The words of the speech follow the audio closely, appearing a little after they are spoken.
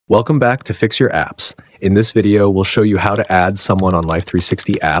Welcome back to Fix Your Apps. In this video, we'll show you how to add someone on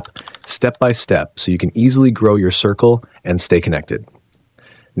Life360 app step by step so you can easily grow your circle and stay connected.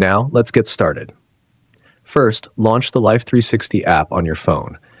 Now, let's get started. First, launch the Life360 app on your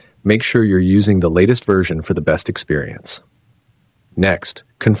phone. Make sure you're using the latest version for the best experience. Next,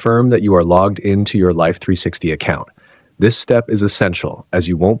 confirm that you are logged into your Life360 account. This step is essential as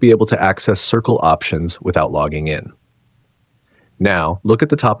you won't be able to access circle options without logging in. Now, look at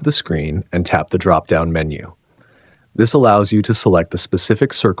the top of the screen and tap the drop-down menu. This allows you to select the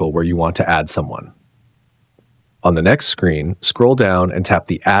specific circle where you want to add someone. On the next screen, scroll down and tap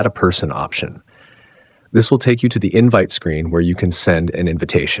the Add a Person option. This will take you to the invite screen where you can send an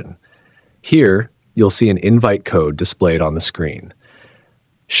invitation. Here, you'll see an invite code displayed on the screen.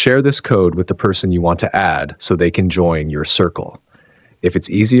 Share this code with the person you want to add so they can join your circle. If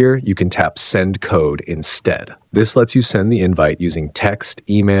it's easier, you can tap Send Code instead. This lets you send the invite using text,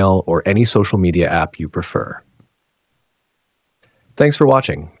 email, or any social media app you prefer. Thanks for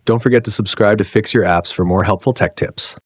watching. Don't forget to subscribe to Fix Your Apps for more helpful tech tips.